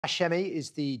Hashemi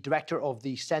is the director of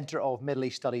the Centre of Middle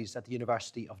East Studies at the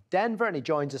University of Denver, and he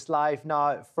joins us live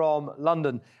now from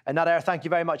London. And Nader, thank you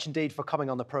very much indeed for coming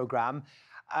on the programme.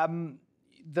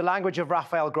 The language of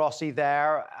Rafael Grossi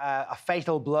there, a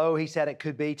fatal blow, he said it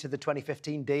could be to the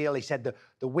 2015 deal. He said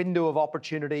the window of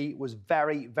opportunity was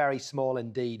very, very small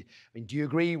indeed. I mean, do you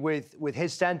agree with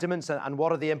his sentiments, and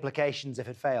what are the implications if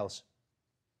it fails?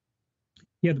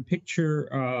 Yeah, the picture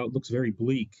looks very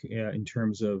bleak in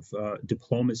terms of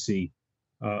diplomacy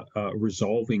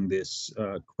resolving this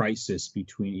crisis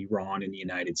between Iran and the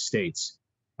United States.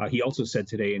 He also said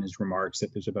today in his remarks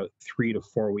that there's about 3 to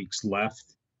 4 weeks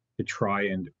left to try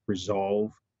and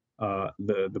resolve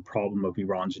the problem of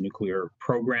Iran's nuclear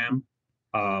program.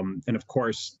 And of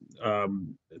course,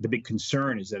 the big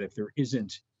concern is that if there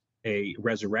isn't a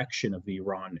resurrection of the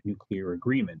Iran nuclear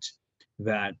agreement,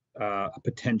 that a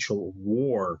potential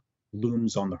war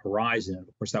looms on the horizon.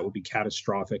 Of course, that would be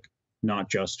catastrophic, not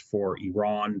just for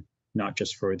Iran, not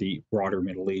just for the broader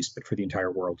Middle East, but for the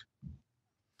entire world.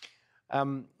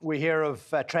 We hear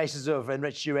of traces of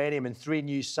enriched uranium in 3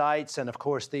 new sites, and of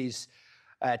course these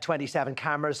 27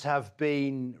 cameras have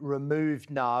been removed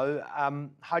now.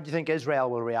 How do you think Israel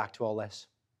will react to all this?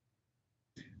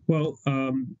 Well,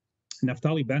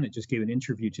 Naftali Bennett just gave an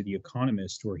interview to The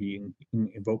Economist where he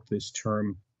invoked this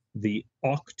term, the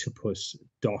octopus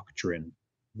doctrine,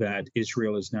 that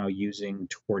Israel is now using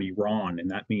toward Iran.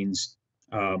 And that means,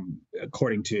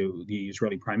 according to the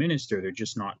Israeli prime minister, they're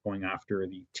just not going after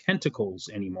the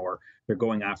tentacles anymore. They're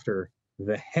going after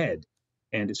the head.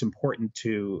 And it's important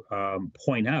to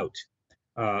point out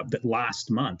that last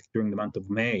month, during the month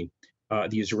of May,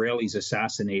 the Israelis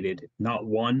assassinated not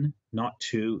 1, not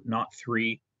 2, not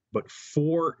 3, but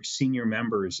 4 senior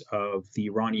members of the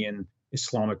Iranian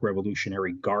Islamic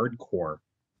Revolutionary Guard Corps.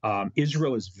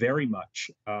 Israel is very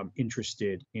much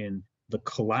interested in the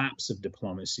collapse of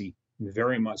diplomacy, and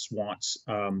very much wants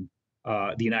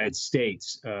the United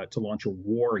States to launch a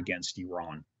war against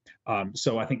Iran.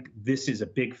 So I think this is a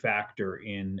big factor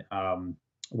in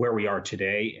where we are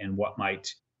today and what might,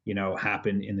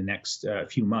 happen in the next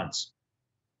few months.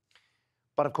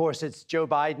 But of course, it's Joe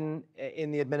Biden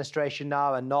in the administration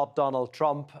now and not Donald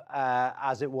Trump,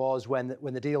 as it was when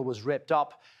the deal was ripped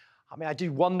up. I mean, I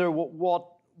do wonder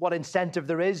what incentive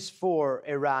there is for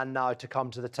Iran now to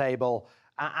come to the table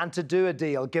and to do a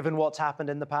deal, given what's happened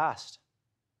in the past.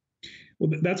 Well,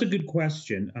 that's a good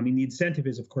question. I mean, the incentive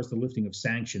is, of course, the lifting of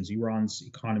sanctions. Iran's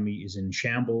economy is in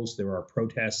shambles. There are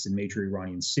protests in major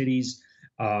Iranian cities.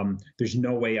 There's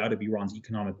no way out of Iran's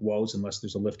economic woes unless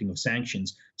there's a lifting of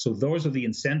sanctions. So those are the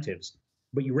incentives.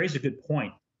 But you raise a good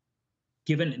point.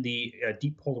 Given the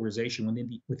deep polarization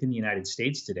within the United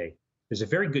States today, there's a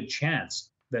very good chance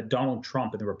that Donald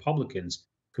Trump and the Republicans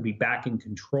could be back in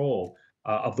control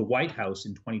of the White House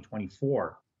in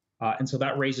 2024. And so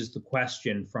that raises the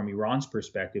question from Iran's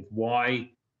perspective, why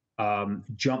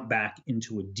jump back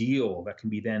into a deal that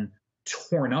can be then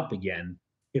torn up again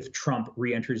if Trump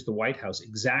re-enters the White House,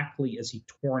 exactly as he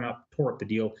tore up the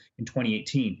deal in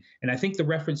 2018. And I think the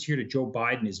reference here to Joe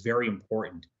Biden is very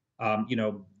important.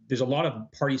 There's a lot of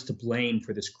parties to blame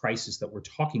for this crisis that we're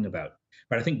talking about.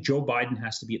 But I think Joe Biden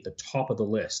has to be at the top of the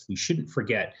list. We shouldn't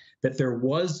forget that there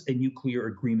was a nuclear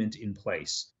agreement in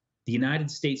place. The United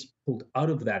States pulled out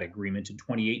of that agreement in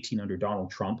 2018 under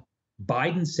Donald Trump.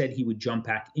 Biden said he would jump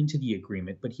back into the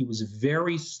agreement, but he was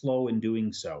very slow in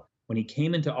doing so. When he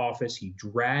came into office, he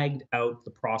dragged out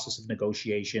the process of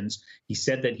negotiations. He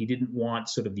said that he didn't want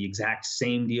sort of the exact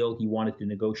same deal. He wanted to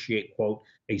negotiate, quote,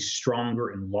 a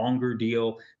stronger and longer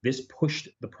deal. This pushed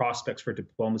the prospects for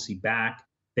diplomacy back.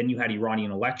 Then you had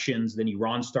Iranian elections. Then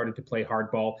Iran started to play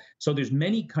hardball. So there's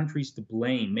many countries to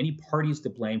blame, many parties to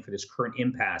blame for this current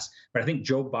impasse. But I think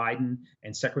Joe Biden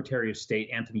and Secretary of State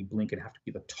Antony Blinken have to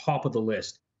be at the top of the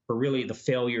list for really the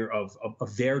failure of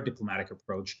their diplomatic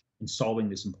approach in solving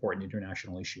this important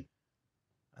international issue.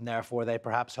 And therefore, they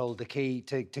perhaps hold the key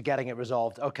to getting it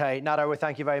resolved. OK, Nader, well,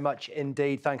 thank you very much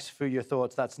indeed. Thanks for your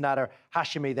thoughts. That's Nader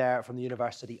Hashemi there from the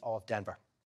University of Denver.